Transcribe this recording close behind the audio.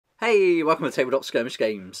Hey, welcome to Tabletop Skirmish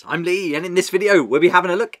Games. I'm Lee, and in this video we'll be having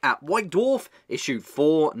a look at White Dwarf issue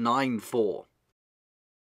 494.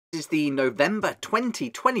 This is the November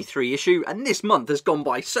 2023 issue, and this month has gone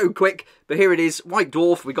by so quick, but here it is, White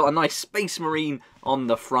Dwarf. We got a nice Space Marine on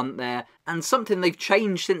the front there, and something they've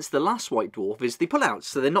changed since the last White Dwarf is the pullouts,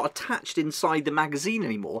 so they're not attached inside the magazine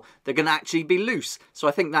anymore, they're going to actually be loose, so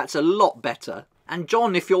I think that's a lot better. And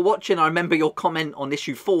John, if you're watching, I remember your comment on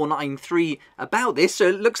issue 493 about this, so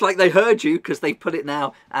it looks like they heard you because they put it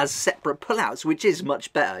now as separate pullouts, which is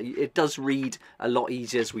much better. It does read a lot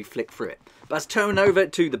easier as we flick through it. But let's turn over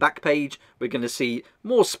to the back page. We're going to see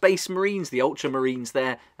more Space Marines, the Ultramarines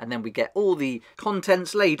there, and then we get all the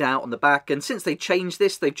contents laid out on the back. And since they changed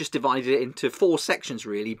this, they've just divided it into 4 sections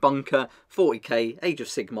really: Bunker, 40k, Age of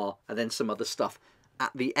Sigmar, and then some other stuff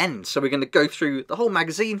at the end. So we're going to go through the whole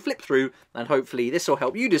magazine, flip through, and hopefully this will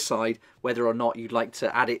help you decide whether or not you'd like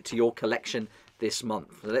to add it to your collection this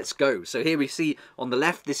month. So let's go. So here we see on the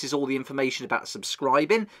left, this is all the information about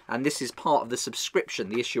subscribing, and this is part of the subscription,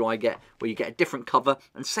 the issue I get, where you get a different cover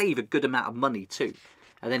and save a good amount of money too.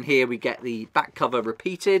 And then here we get the back cover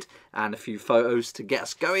repeated and a few photos to get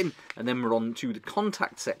us going. And then we're on to the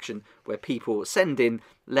contact section where people send in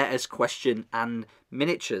letters, question and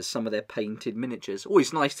miniatures, some of their painted miniatures.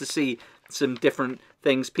 Always nice to see some different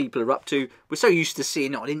things people are up to. We're so used to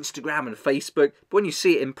seeing it on Instagram and Facebook, but when you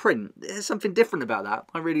see it in print, there's something different about that.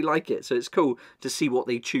 I really like it, so it's cool to see what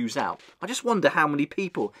they choose out. I just wonder how many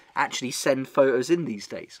people actually send photos in these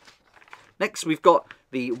days. Next, we've got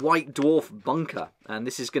the White Dwarf Bunker, and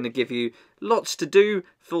this is going to give you lots to do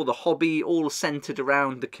for the hobby, all centered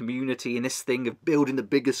around the community and this thing of building the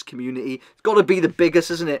biggest community. It's got to be the biggest,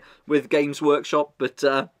 isn't it, with Games Workshop, but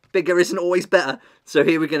bigger isn't always better. So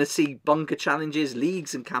here we're going to see bunker challenges,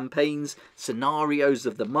 leagues and campaigns, scenarios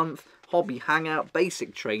of the month, hobby hangout,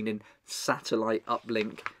 basic training, satellite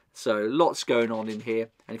uplink. So lots going on in here,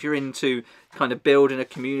 and if you're into kind of building a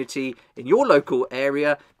community in your local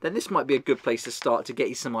area, then this might be a good place to start to get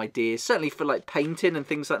you some ideas. Certainly for like painting and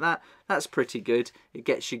things like that, that's pretty good. It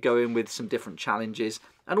gets you going with some different challenges,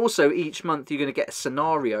 and also each month you're going to get a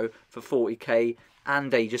scenario for 40k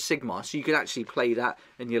and Age of Sigmar, so you could actually play that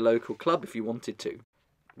in your local club if you wanted to.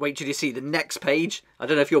 Wait till you see the next page. I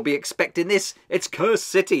don't know if you'll be expecting this. It's Cursed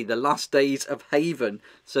City, the last days of Haven.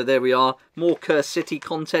 So there we are, more Cursed City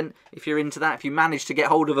content. If you're into that, if you manage to get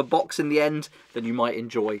hold of a box in the end, then you might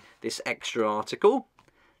enjoy this extra article.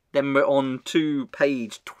 Then we're on to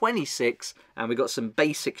page 26, and we've got some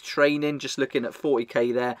basic training, just looking at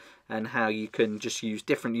 40k there, and how you can just use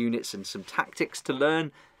different units and some tactics to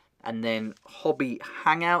learn. And then hobby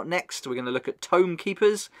hangout next. We're going to look at Tome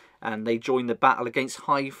Keepers, and they join the battle against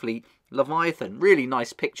High Fleet Leviathan. Really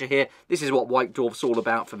nice picture here. This is what White Dwarf's all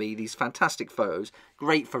about for me. These fantastic photos,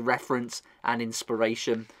 great for reference and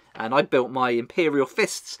inspiration. And I built my Imperial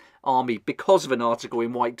Fists army because of an article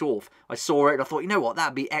in White Dwarf. I saw it and I thought, you know what,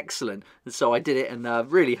 that'd be excellent. And so I did it,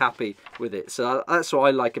 and really happy with it. So that's what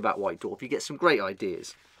I like about White Dwarf. You get some great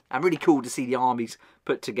ideas. And really cool to see the armies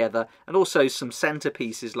put together, and also some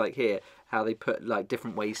centerpieces like here, how they put like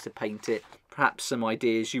different ways to paint it. Perhaps some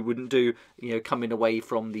ideas you wouldn't do, you know, coming away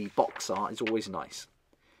from the box art is always nice.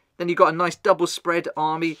 Then you've got a nice double spread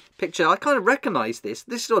army picture. I kind of recognise this.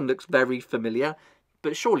 This one looks very familiar,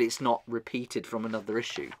 but surely it's not repeated from another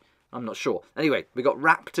issue. I'm not sure. Anyway, we've got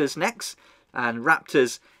Raptors next, and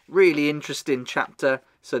Raptors, really interesting chapter.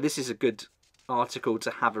 So this is a good article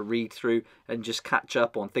to have a read through and just catch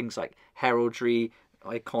up on things like heraldry,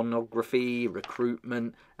 iconography,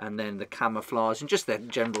 recruitment, and then the camouflage and just their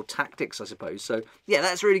general tactics, I suppose. So yeah,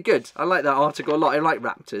 that's really good. I like that article a lot. I like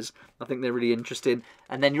Raptors. I think they're really interesting.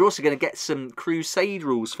 And then you're also going to get some crusade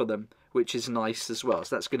rules for them, which is nice as well.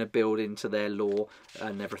 So that's going to build into their lore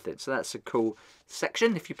and everything. So that's a cool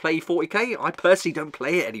section. If you play 40k, I personally don't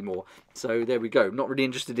play it anymore. So there we go. Not really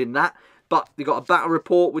interested in that. But you've got a battle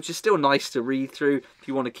report, which is still nice to read through if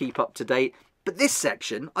you want to keep up to date. But this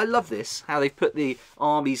section, I love this, how they've put the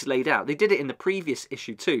armies laid out. They did it in the previous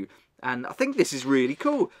issue too. And I think this is really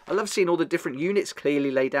cool. I love seeing all the different units clearly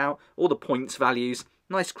laid out, all the points values,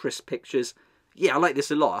 nice crisp pictures. Yeah, I like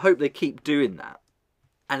this a lot. I hope they keep doing that.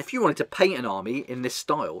 And if you wanted to paint an army in this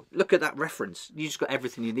style, look at that reference. You just got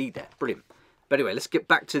everything you need there. Brilliant. But anyway, let's get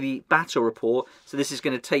back to the battle report. So this is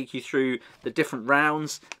going to take you through the different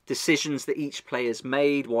rounds, decisions that each player's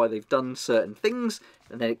made, why they've done certain things,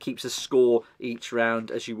 and then it keeps a score each round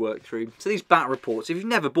as you work through. So these battle reports, if you've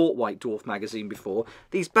never bought White Dwarf magazine before,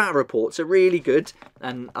 these battle reports are really good,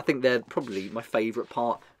 and I think they're probably my favourite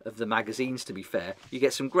part of the magazines, to be fair. You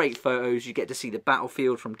get some great photos, you get to see the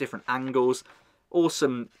battlefield from different angles,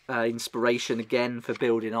 awesome inspiration again for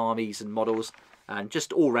building armies and models. and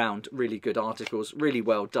just all round really good articles, really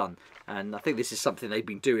well done. And I think this is something they've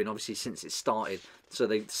been doing obviously since it started, so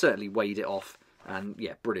they've certainly weighed it off. And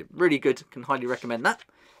yeah, brilliant, really good, can highly recommend that.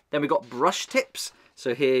 Then we've got brush tips.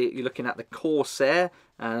 So here you're looking at the Corsair,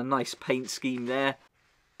 and a nice paint scheme there.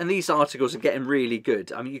 And these articles are getting really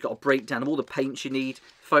good. I mean, you've got a breakdown of all the paints you need,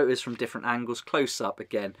 photos from different angles, close up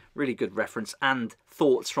again, really good reference, and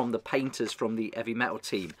thoughts from the painters from the heavy metal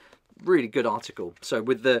team. Really good article. So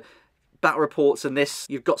with the battle reports and this,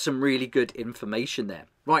 you've got some really good information there.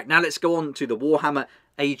 Right, now let's go on to the Warhammer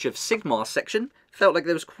Age of Sigmar section. Felt like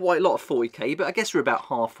there was quite a lot of 40k, but I guess we're about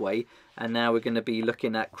halfway. And now we're going to be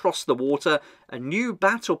looking at Cross the Water, a new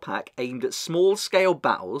battle pack aimed at small-scale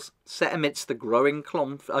battles set amidst the growing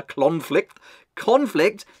conflict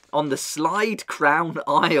on the Slide Crown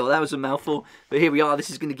Isle. That was a mouthful, but here we are. This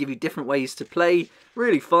is going to give you different ways to play.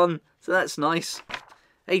 Really fun, so that's nice.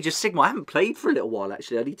 Age of Sigmar, I haven't played for a little while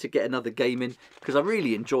actually. I need to get another game in because I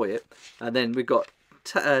really enjoy it. And then we've got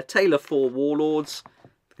Taylor 4 Warlords.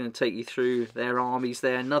 Going to take you through their armies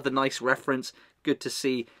there. Another nice reference. Good to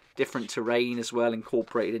see different terrain as well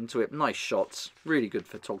incorporated into it. Nice shots. Really good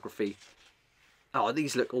photography. Oh,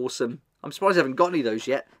 these look awesome. I'm surprised I haven't got any of those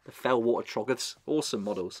yet. The Fellwater Troggoths. Awesome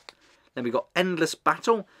models. Then we've got Endless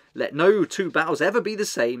Battle. Let no two battles ever be the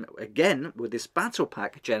same. Again, with this battle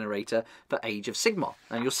pack generator for Age of Sigmar.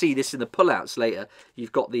 And you'll see this in the pullouts later.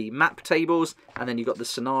 You've got the map tables, and then you've got the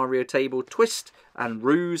scenario table, twist and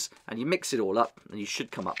ruse, and you mix it all up, and you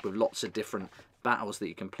should come up with lots of different battles that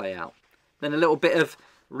you can play out. Then a little bit of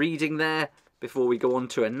reading there before we go on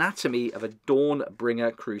to Anatomy of a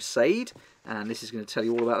Dawnbringer Crusade. And this is going to tell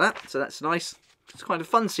you all about that, so that's nice. It's kind of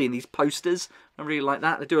fun seeing these posters. I really like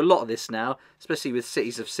that. They do a lot of this now, especially with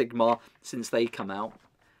Cities of Sigmar since they come out.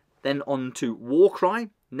 Then on to Warcry,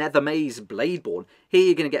 Nether Maze Bladeborn. Here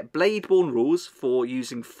you're going to get Bladeborn rules for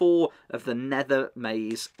using 4 of the Nether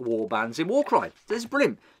Maze warbands in Warcry. So this is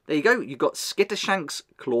brilliant. There you go. You've got Skittershank's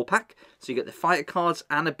Claw Pack. So you get the fighter cards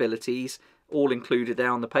and abilities all included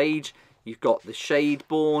there on the page. You've got the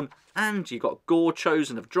Shadeborn, and you've got Gore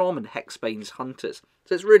Chosen of Drom and Hexbane's Hunters.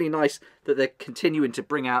 So it's really nice that they're continuing to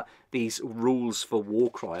bring out these rules for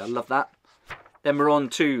Warcry. I love that. Then we're on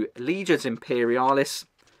to Legions Imperialis.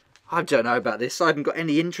 I don't know about this. I haven't got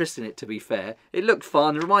any interest in it, to be fair. It looked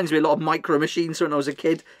fun. It reminds me a lot of Micro Machines when I was a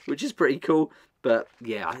kid, which is pretty cool. But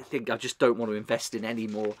yeah, I think I just don't want to invest in any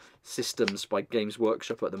more systems by Games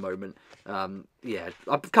Workshop at the moment. Yeah,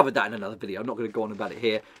 I've covered that in another video. I'm not going to go on about it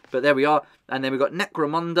here. But there we are. And then we've got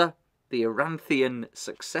Necromunda, the Aranthian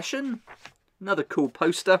Succession. Another cool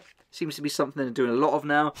poster. Seems to be something they're doing a lot of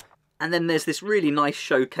now. And then there's this really nice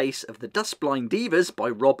showcase of the Dustblind Divas by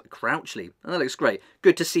Rob Crouchley. And that looks great.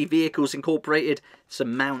 Good to see vehicles incorporated.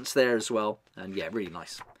 Some mounts there as well. And yeah, really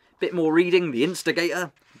nice. Bit more reading. The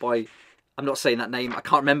Instigator by... I'm not saying that name. I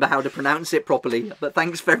can't remember how to pronounce it properly. But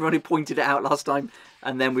thanks for everyone who pointed it out last time.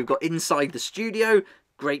 And then we've got Inside the Studio.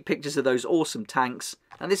 Great pictures of those awesome tanks.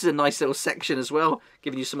 And this is a nice little section as well.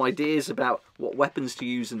 Giving you some ideas about what weapons to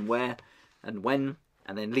use and where and when.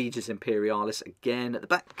 And then Legions Imperialis again at the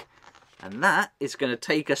back. And that is going to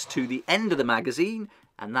take us to the end of the magazine.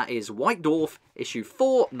 And that is White Dwarf issue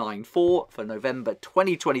 494 for November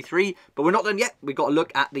 2023. But we're not done yet. We've got to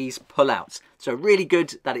look at these pullouts. So really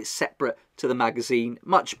good that it's separate to the magazine.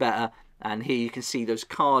 Much better. And here you can see those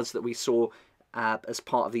cards that we saw as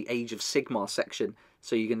part of the Age of Sigmar section.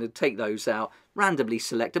 So you're going to take those out, randomly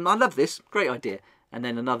select them. I love this. Great idea. And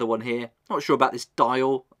then another one here. Not sure about this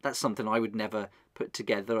dial. That's something I would never put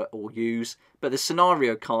together or use. But the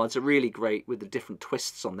scenario cards are really great with the different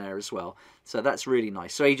twists on there as well. So that's really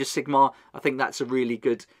nice. So Age of Sigmar, I think that's a really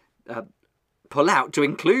good pull-out to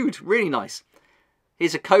include. Really nice.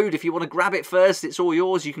 Here's a code. If you want to grab it first, it's all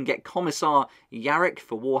yours. You can get Commissar Yarrick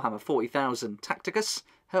for Warhammer 40,000 Tacticus.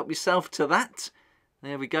 Help yourself to that.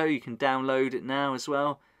 There we go. You can download it now as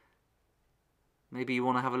well. Maybe you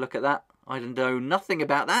want to have a look at that. I know nothing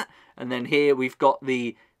about that. And then here we've got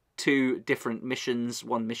the 2 different missions,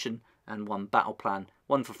 1 mission and 1 battle plan.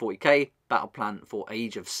 1 for 40k, battle plan for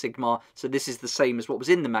Age of Sigmar. So this is the same as what was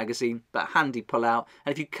in the magazine, but a handy pull out.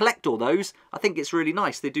 And if you collect all those, I think it's really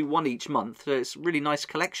nice. They do 1 each month, so it's a really nice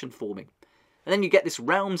collection forming. And then you get this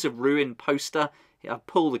Realms of Ruin poster. I'll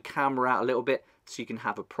pull the camera out a little bit so you can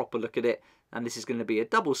have a proper look at it. And this is going to be a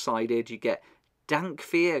double-sided. You get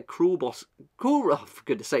Dankfear, Cruel Boss... Oh, for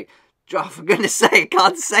goodness sake. Oh, for goodness sake, I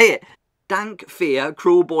can't say it. Dankfear,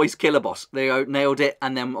 Cruel Boys Killer Boss. There you go, nailed it.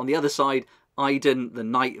 And then on the other side, Iden the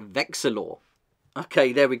Knight Vexilor.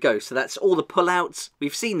 Okay, there we go. So that's all the pullouts.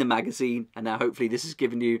 We've seen the magazine, and now hopefully this has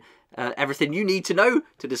given you everything you need to know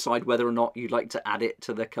to decide whether or not you'd like to add it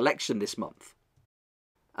to the collection this month.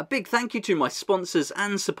 A big thank you to my sponsors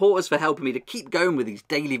and supporters for helping me to keep going with these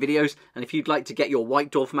daily videos. And if you'd like to get your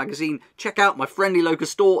White Dwarf magazine, check out my friendly local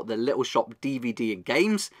store, The Little Shop DVD and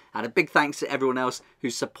Games. And a big thanks to everyone else who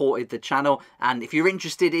supported the channel. And if you're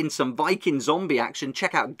interested in some Viking zombie action,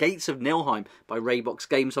 check out Gates of Nilheim by Raybox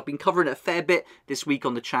Games. I've been covering it a fair bit this week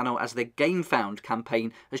on the channel as their GameFound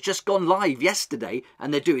campaign has just gone live yesterday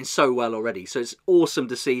and they're doing so well already. So it's awesome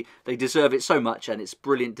to see. They deserve it so much, and it's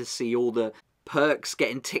brilliant to see all the perks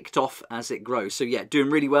getting ticked off as it grows. So yeah,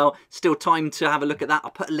 doing really well. Still time to have a look at that.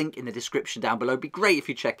 I'll put a link in the description down below. It'd be great if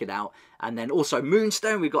you check it out. And then also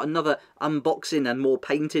Moonstone, we've got another unboxing and more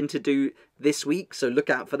painting to do this week, so look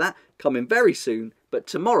out for that coming very soon. But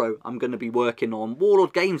tomorrow I'm going to be working on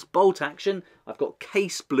Warlord Games Bolt Action. I've got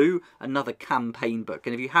Case Blue, another campaign book,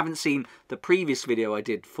 and if you haven't seen the previous video I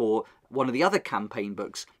did for one of the other campaign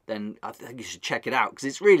books, then I think you should check it out because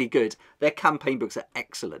it's really good. Their campaign books are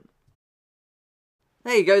excellent.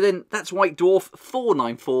 There you go then, that's White Dwarf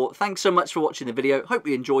 494. Thanks so much for watching the video. Hope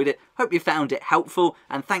you enjoyed it, hope you found it helpful,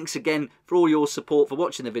 and thanks again for all your support for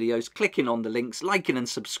watching the videos, clicking on the links, liking and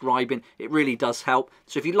subscribing. It really does help.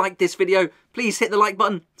 So if you like this video, please hit the like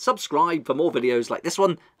button, subscribe for more videos like this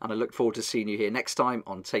one, and I look forward to seeing you here next time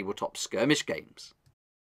on Tabletop Skirmish Games.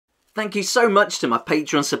 Thank you so much to my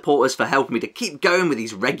Patreon supporters for helping me to keep going with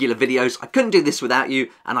these regular videos. I couldn't do this without you,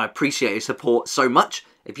 and I appreciate your support so much.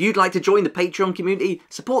 If you'd like to join the Patreon community,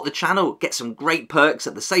 support the channel, get some great perks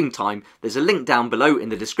at the same time, there's a link down below in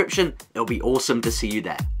the description. It'll be awesome to see you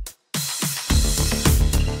there.